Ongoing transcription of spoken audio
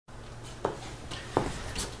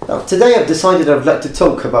Now, today I've decided I'd like to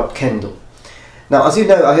talk about Kendo. Now, as you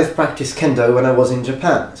know, I have practiced Kendo when I was in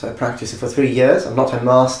Japan. So I practiced it for 3 years. I'm not a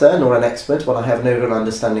master nor an expert, but I have no real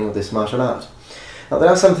understanding of this martial art. Now, there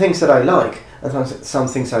are some things that I like and some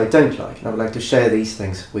things I don't like, and I would like to share these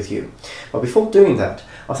things with you. But before doing that,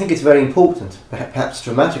 I think it's very important, perhaps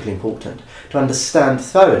dramatically important, to understand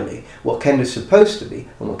thoroughly what Kendo is supposed to be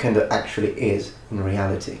and what Kendo actually is in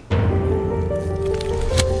reality.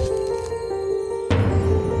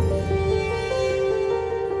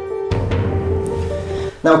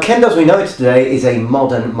 Now, Kendo as we know it today is a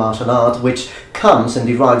modern martial art which comes and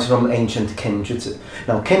derives from ancient Kenjutsu.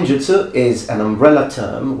 Now, Kenjutsu is an umbrella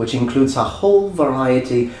term which includes a whole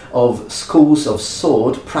variety of schools of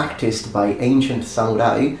sword practiced by ancient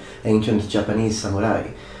samurai, ancient Japanese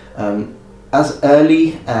samurai, as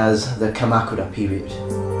early as the Kamakura period.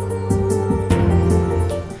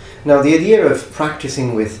 Now, the idea of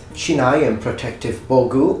practicing with shinai and protective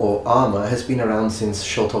bogu or armor has been around since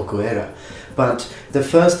Shotoku era, but the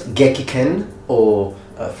first gekiken or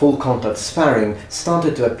full contact sparring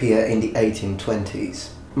started to appear in the 1820s.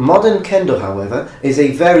 Modern Kendo, however, is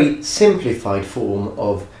a very simplified form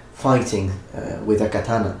of fighting with a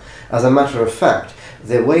katana. As a matter of fact,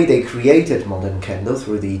 the way they created modern Kendo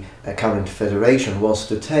through the current federation was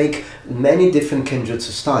to take many different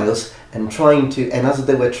Kenjutsu styles and as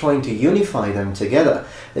they were trying to unify them together,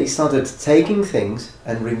 they started taking things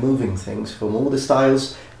and removing things from all the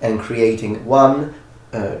styles and creating one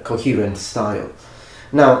coherent style.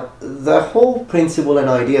 Now, the whole principle and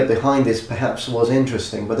idea behind this perhaps was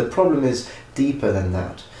interesting, but the problem is deeper than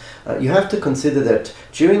that. You have to consider that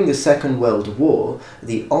during the Second World War,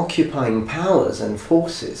 the occupying powers and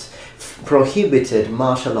forces prohibited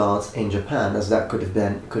martial arts in Japan, as that could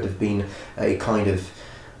have been a kind of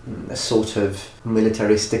a sort of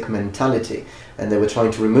militaristic mentality, and they were trying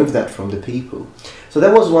to remove that from the people. So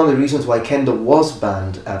that was one of the reasons why Kendo was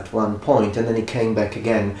banned at one point, and then it came back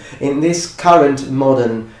again in this current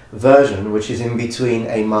modern version, which is in between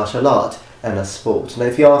a martial art and a sport. Now,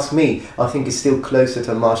 if you ask me, I think it's still closer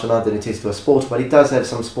to a martial art than it is to a sport, but it does have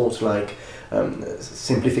some sports-like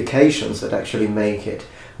simplifications that actually make it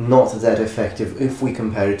not that effective if we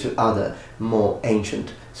compare it to other more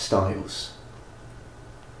ancient styles.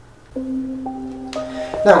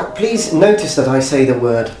 Now, please notice that I say the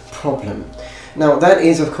word problem. Now, that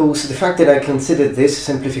is, of course, the fact that I consider this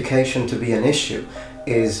simplification to be an issue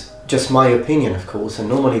is just my opinion, of course, and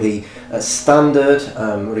normally the standard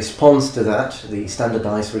response to that, the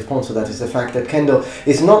standardized response to that, is the fact that Kendo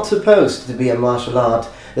is not supposed to be a martial art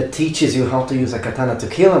that teaches you how to use a katana to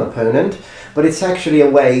kill an opponent, but it's actually a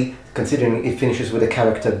way, considering it finishes with the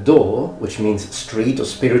character do, which means street or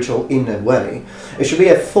spiritual inner way, it should be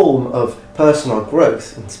a form of personal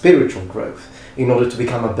growth and spiritual growth in order to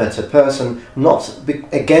become a better person, not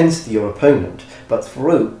against your opponent, but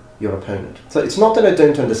through your opponent. So it's not that I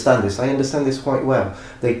don't understand this, I understand this quite well.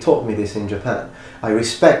 They taught me this in Japan. I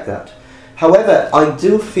respect that. However, I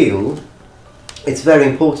do feel it's very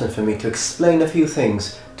important for me to explain a few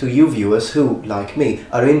things to you viewers who, like me,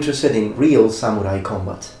 are interested in real samurai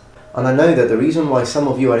combat. And I know that the reason why some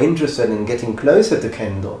of you are interested in getting closer to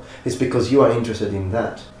Kendo is because you are interested in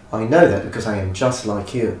that. I know that because I am just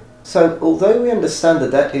like you. So, although we understand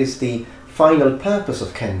that that is the final purpose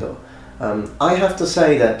of Kendo, I have to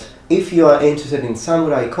say that if you are interested in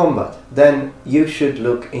samurai combat, then you should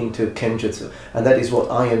look into Kenjutsu. And that is what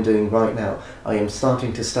I am doing right now. I am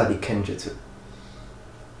starting to study Kenjutsu.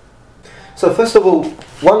 So first of all,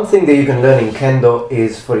 one thing that you can learn in Kendo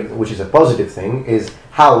is, which is a positive thing, is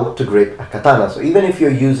how to grip a katana. So even if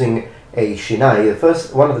you're using a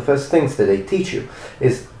shinai, one of the first things that they teach you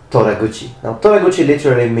is toraguchi. Now, toraguchi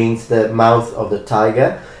literally means the mouth of the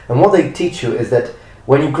tiger, and what they teach you is that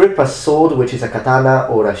when you grip a sword, which is a katana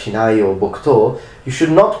or a shinai or bokuto, you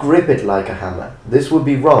should not grip it like a hammer. This would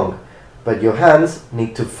be wrong, but your hands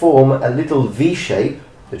need to form a little V shape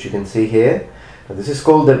that you can see here. Now, this is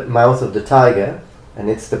called the mouth of the tiger, and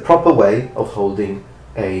it's the proper way of holding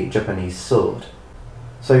a Japanese sword.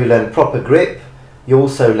 So you learn proper grip, you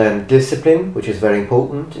also learn discipline, which is very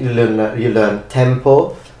important. You learn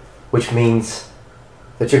tempo, which means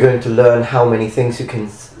that you're going to learn how many things you can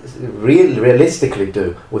realistically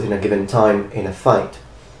do within a given time in a fight.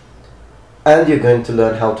 And you're going to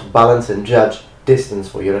learn how to balance and judge distance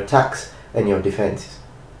for your attacks and your defenses.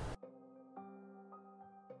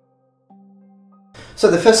 So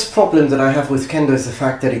the first problem that I have with Kendo is the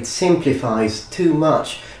fact that it simplifies too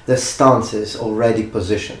much the stances or ready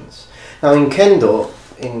positions. Now in Kendo,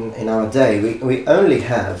 in our day, we only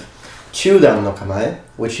have Chudan no Kamae,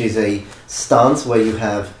 which is a stance where you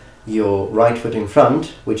have your right foot in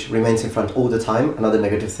front, which remains in front all the time, another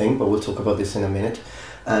negative thing, but we'll talk about this in a minute.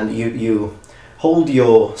 And you hold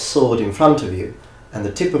your sword in front of you, and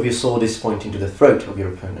the tip of your sword is pointing to the throat of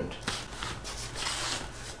your opponent.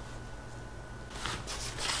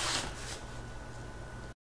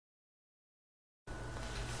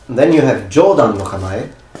 And then you have Jodan no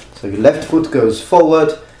Kamae, so your left foot goes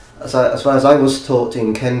forward. As far as I was taught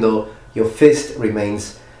in Kendo, your fist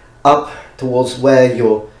remains up towards where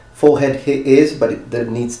your forehead is, but there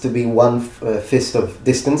needs to be one fist of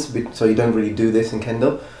distance, so you don't really do this in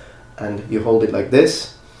Kendo, and you hold it like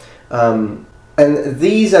this. And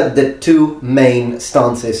these are the two main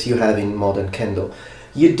stances you have in modern Kendo.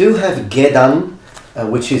 You do have Gedan,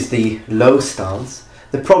 which is the low stance.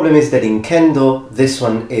 The problem is that in Kendo, this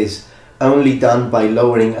one is only done by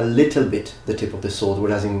lowering a little bit the tip of the sword,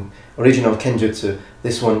 whereas in original Kenjutsu,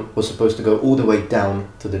 this one was supposed to go all the way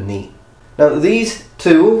down to the knee. Now these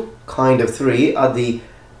two, kind of three, are the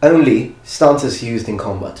only stances used in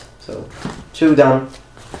combat. So, Chudan,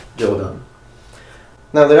 Jodan.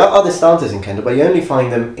 Now there are other stances in Kendo, but you only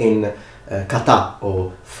find them in kata,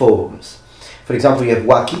 or forms. For example, you have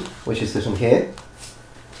Waki, which is this one here.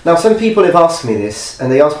 Now some people have asked me this,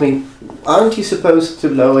 and they ask me, aren't you supposed to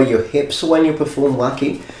lower your hips when you perform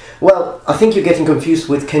Waki? Well, I think you're getting confused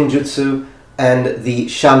with Kenjutsu and the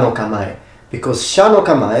Shano Kamae, because Shano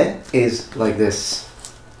Kamae is like this.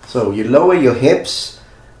 So you lower your hips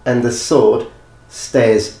and the sword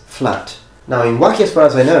stays flat. Now in Waki, as far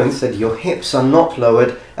as I know, instead your hips are not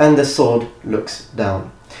lowered and the sword looks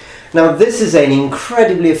down. Now this is an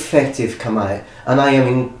incredibly effective Kamae, and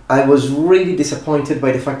I was really disappointed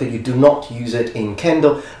by the fact that you do not use it in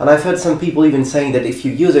Kendo, and I've heard some people even saying that if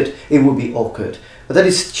you use it, it would be awkward. But that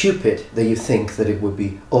is stupid that you think that it would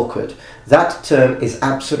be awkward. That term is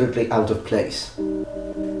absolutely out of place.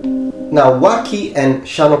 Now Waki and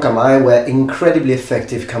Shano Kamae were incredibly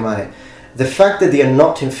effective Kamae. The fact that they are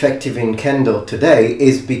not effective in Kendo today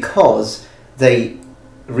is because they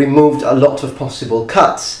removed a lot of possible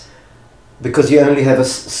cuts, because you only have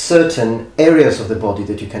certain areas of the body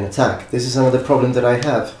that you can attack. This is another problem that I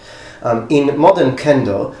have. In modern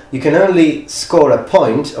Kendo, you can only score a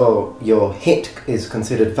point, or your hit is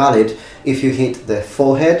considered valid, if you hit the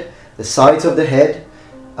forehead, the sides of the head,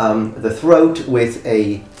 the throat with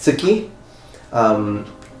a tsuki,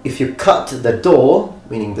 if you cut the door,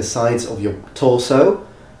 meaning the sides of your torso,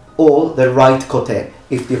 or the right kote,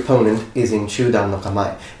 if the opponent is in Chudan no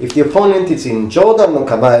Kamae. If the opponent is in Jodan no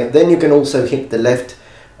Kamae, then you can also hit the left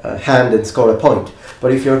hand and score a point.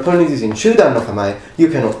 But if your opponent is in Chudan no Kamae, you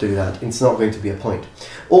cannot do that. It's not going to be a point.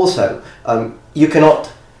 Also, you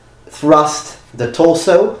cannot thrust the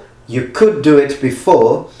torso. You could do it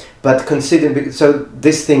before, but so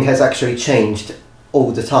this thing has actually changed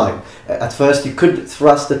all the time. At first you could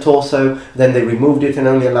thrust the torso, then they removed it and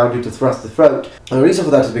only allowed you to thrust the throat. And the reason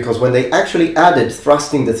for that is because when they actually added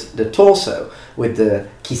thrusting the torso with the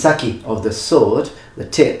kisaki of the sword, the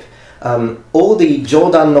tip, all the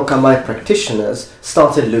Jodan no Kamae practitioners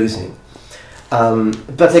started losing.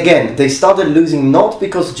 But again, they started losing not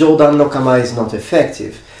because Jodan no Kamae is not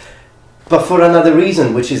effective, but for another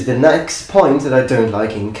reason, which is the next point that I don't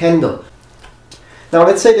like in Kendo. Now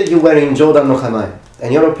let's say that you were in Jodan no Kamae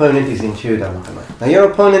and your opponent is in Chudan no Kamae. Now your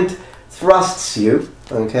opponent thrusts you,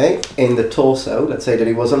 okay, in the torso, let's say that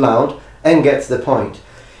he was allowed, and gets the point.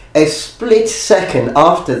 A split second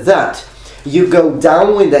after that, you go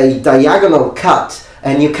down with a diagonal cut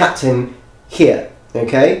and you cut him here,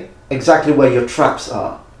 okay, exactly where your traps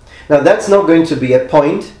are. Now that's not going to be a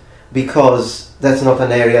point, because that's not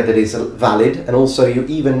an area that is valid, and also you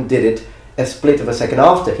even did it a split of a second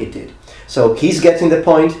after he did. So he's getting the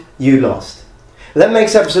point, you lost. That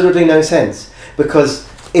makes absolutely no sense, because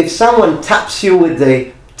if someone taps you with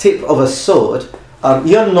the tip of a sword,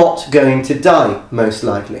 you're not going to die, most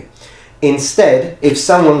likely. Instead, if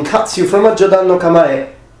someone cuts you from a Jodan no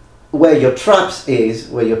Kamae, where your traps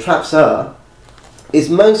are, is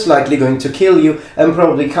most likely going to kill you and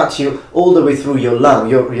probably cut you all the way through your lung,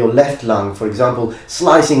 your left lung, for example,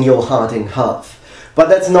 slicing your heart in half. But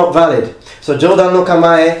that's not valid. So Jodan no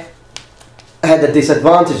Kamae had a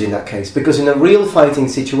disadvantage in that case, because in a real fighting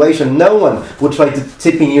situation, no one would try to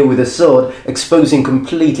tip you with a sword, exposing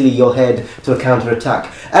completely your head to a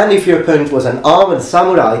counterattack. And if your opponent was an armored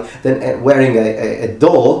samurai, then wearing a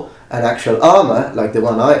door, an actual armor, like the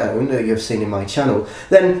one I own, that you've seen in my channel,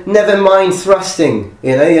 then never mind thrusting,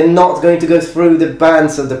 you're not going to go through the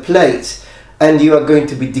bands of the plate, and you are going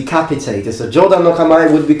to be decapitated. So Jodan no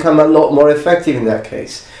Kamae would become a lot more effective in that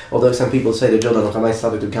case. Although some people say that Jodan no Kamae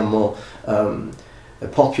started to become more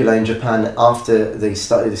popular in Japan after they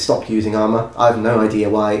stopped using armor. I have no idea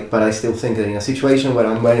why, but I still think that in a situation where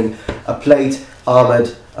I'm wearing a plate,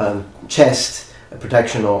 armored chest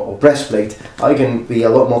protection or breastplate, I can be a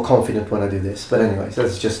lot more confident when I do this. But anyways,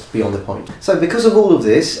 that's just beyond the point. So because of all of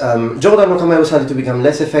this, Jodan no Kamae was starting to become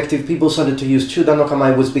less effective. People started to use Chudan no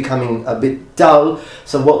Kamae, was becoming a bit dull.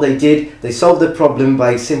 So what they did, they solved the problem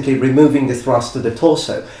by simply removing the thrust to the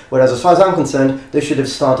torso. Whereas as far as I'm concerned, they should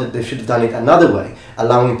have done it another way,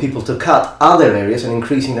 allowing people to cut other areas and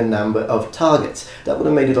increasing the number of targets. That would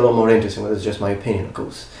have made it a lot more interesting, but that's just my opinion, of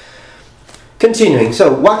course. Continuing,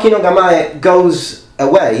 so Waki no Kamae goes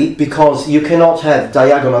away because you cannot have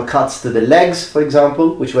diagonal cuts to the legs, for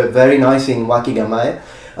example, which were very nice in Waki Kamae.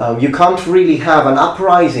 You can't really have an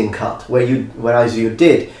uprising cut whereas you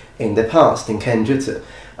did in the past in Kenjutsu.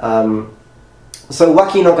 So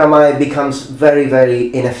Waki no Kamae becomes very,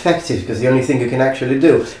 very ineffective because the only thing you can actually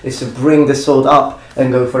do is to bring the sword up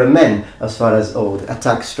and go for a men, as far as, or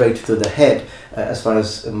attack straight to the head, as far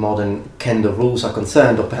as modern Kendo rules are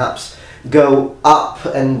concerned, or perhaps go up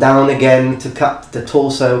and down again to cut the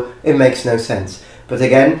torso. It makes no sense. But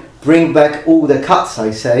again, bring back all the cuts,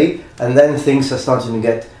 I say, and then things are starting to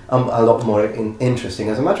get a lot more interesting.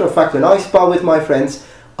 As a matter of fact, when I spar with my friends,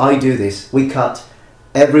 I do this. We cut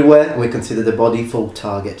everywhere and we consider the body full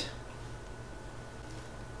target.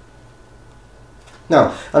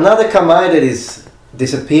 Now, another kamae that is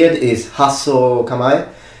disappeared is Hasso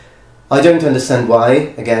kamae. I don't understand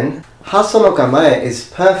why, again. Hasso no kamae is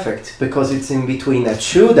perfect because it's in between a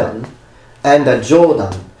chudan and a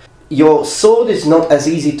jodan. Your sword is not as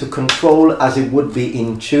easy to control as it would be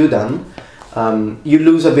in chudan. You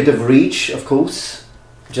lose a bit of reach, of course,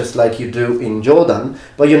 just like you do in jodan,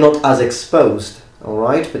 but you're not as exposed,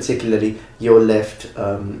 alright? Particularly your left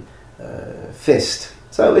fist.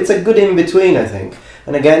 So it's a good in-between, I think.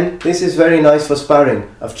 And again, this is very nice for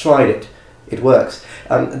sparring. I've tried it. It works.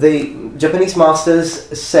 The Japanese masters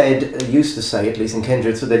used to say, at least in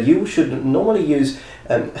Kenjutsu, that you should normally use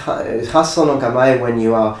Hasso no kamae when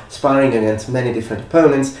you are sparring against many different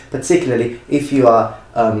opponents, particularly if you are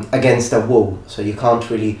against a wall, so you can't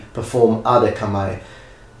really perform other kamae.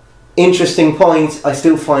 Interesting point, I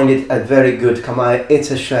still find it a very good kamae.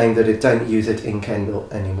 It's a shame that they don't use it in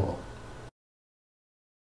Kendo anymore.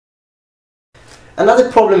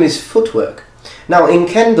 Another problem is footwork. Now in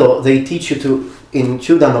Kendo they teach you to, in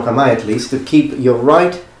Chudan no Kamae at least, to keep your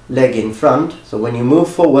right leg in front. So when you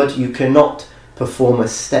move forward you cannot perform a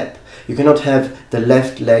step. You cannot have the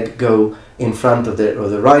left leg go in front of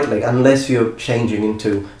the right leg unless you're changing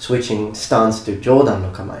into switching stance to Jodan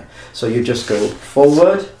no Kamae. So you just go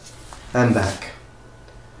forward and back.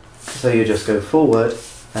 So you just go forward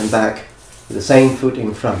and back with the same foot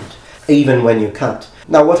in front, even when you cut.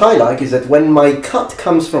 Now what I like is that when my cut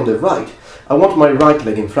comes from the right, I want my right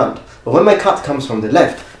leg in front, but when my cut comes from the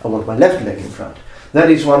left, I want my left leg in front. That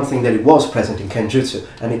is one thing that it was present in Kenjutsu,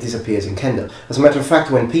 and it disappears in Kendo. As a matter of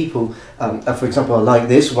fact, when people, for example, are like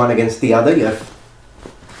this, one against the other, you have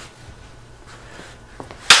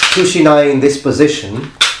two shinai in this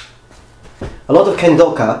position, a lot of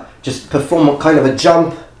Kendoka just perform a kind of a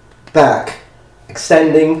jump back,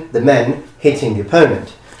 extending the men, hitting the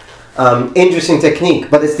opponent. Interesting technique,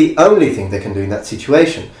 but it's the only thing they can do in that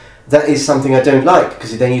situation. That is something I don't like,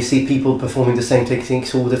 because then you see people performing the same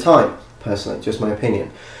techniques all the time, personally, just my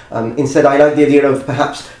opinion. Instead, I like the idea of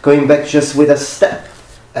perhaps going back just with a step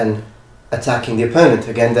and attacking the opponent.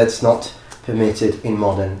 Again, that's not permitted in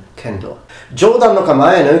modern Kendo. Jodan no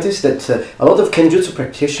Kamae, I noticed that a lot of Kenjutsu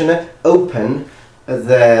practitioners open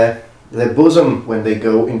their bosom when they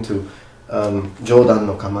go into Jodan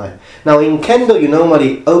no Kamae. Now in Kendo you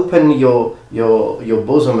normally open your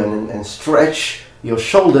bosom and stretch your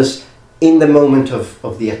shoulders in the moment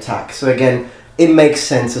of the attack. So again, it makes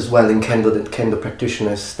sense as well in Kendo that Kendo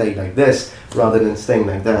practitioners stay like this rather than staying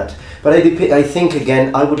like that. But I think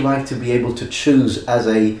again, I would like to be able to choose as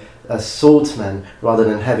a swordsman rather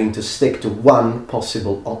than having to stick to one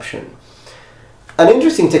possible option. An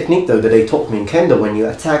interesting technique though that they taught me in Kendo when you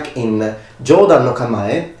attack in Jodan no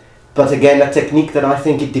Kamae, but again a technique that I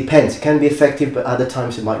think it depends. It can be effective, but other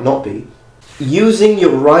times it might not be. Using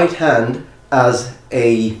your right hand as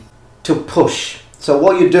to push. So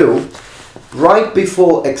what you do, right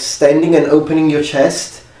before extending and opening your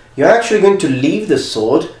chest, you're actually going to leave the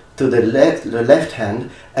sword to the left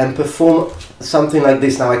hand and perform something like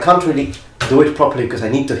this. Now I can't really do it properly because I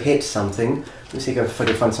need to hit something. Let me see if I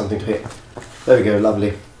can find something to hit. There we go,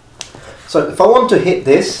 lovely. So if I want to hit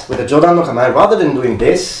this with a Jodan no Kamae, rather than doing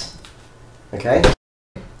this, okay,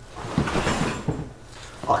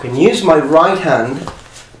 I can use my right hand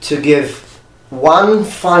to give one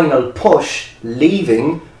final push,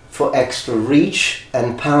 leaving for extra reach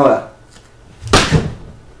and power.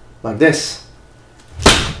 Like this.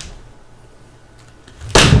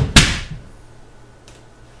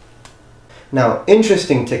 Now,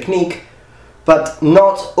 interesting technique, but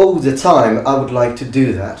not all the time I would like to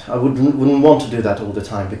do that. I wouldn't want to do that all the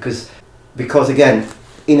time because again,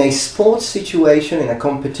 in a sports situation, in a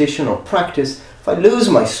competition or practice, if I lose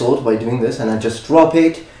my sword by doing this and I just drop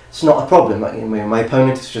it, it's not a problem. My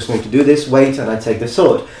opponent is just going to do this, wait, and I take the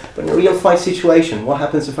sword. But in a real fight situation, what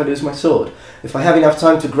happens if I lose my sword? If I have enough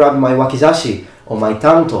time to grab my wakizashi or my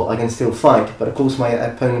tanto, I can still fight, but of course my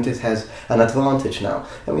opponent has an advantage now.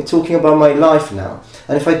 And we're talking about my life now.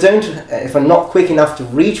 And if I'm not quick enough to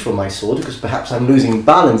reach for my sword, because perhaps I'm losing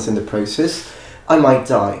balance in the process, I might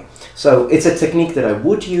die. So it's a technique that I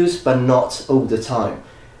would use, but not all the time.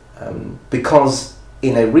 Because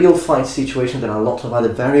in a real fight situation, there are a lot of other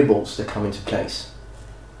variables that come into place.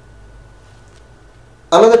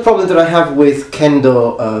 Another problem that I have with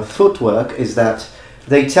Kendo footwork is that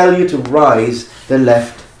they tell you to rise the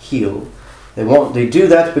left heel. They do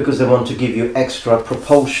that because they want to give you extra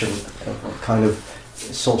propulsion, kind of,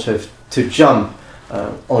 sort of, to jump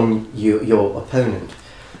on your opponent.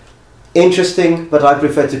 Interesting, but I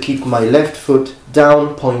prefer to keep my left foot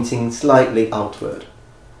down, pointing slightly outward.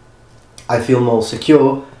 I feel more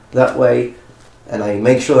secure that way, and I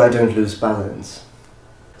make sure I don't lose balance.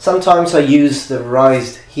 Sometimes I use the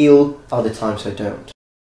raised heel, other times I don't.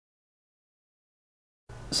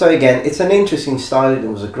 So again, it's an interesting style. It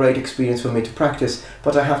was a great experience for me to practice,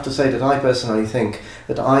 but I have to say that I personally think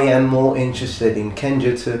that I am more interested in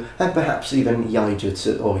Kenjutsu and perhaps even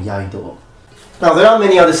Yaijutsu or Yaido. Now, there are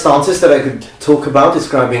many other stances that I could talk about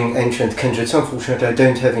describing ancient Kenjutsu. Unfortunately, I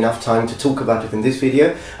don't have enough time to talk about it in this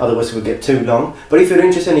video, otherwise it would get too long. But if you're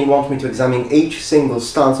interested and you want me to examine each single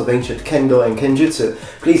stance of ancient Kendo and Kenjutsu,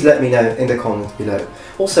 please let me know in the comments below.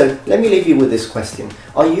 Also, let me leave you with this question.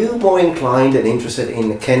 Are you more inclined and interested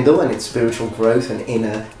in Kendo and its spiritual growth and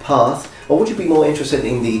inner path? Or would you be more interested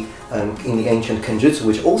in the ancient Kenjutsu,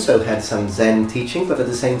 which also had some Zen teaching, but at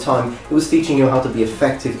the same time it was teaching you how to be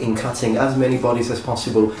effective in cutting as many bodies as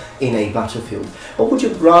possible in a battlefield? Or would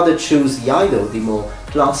you rather choose Yaido, the more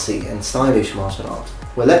classy and stylish martial art?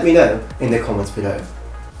 Well, let me know in the comments below.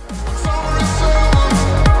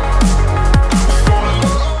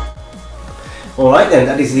 Alright then,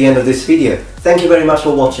 that is the end of this video. Thank you very much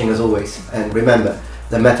for watching as always, and remember,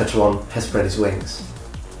 the Metatron has spread his wings.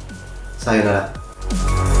 Sayonara.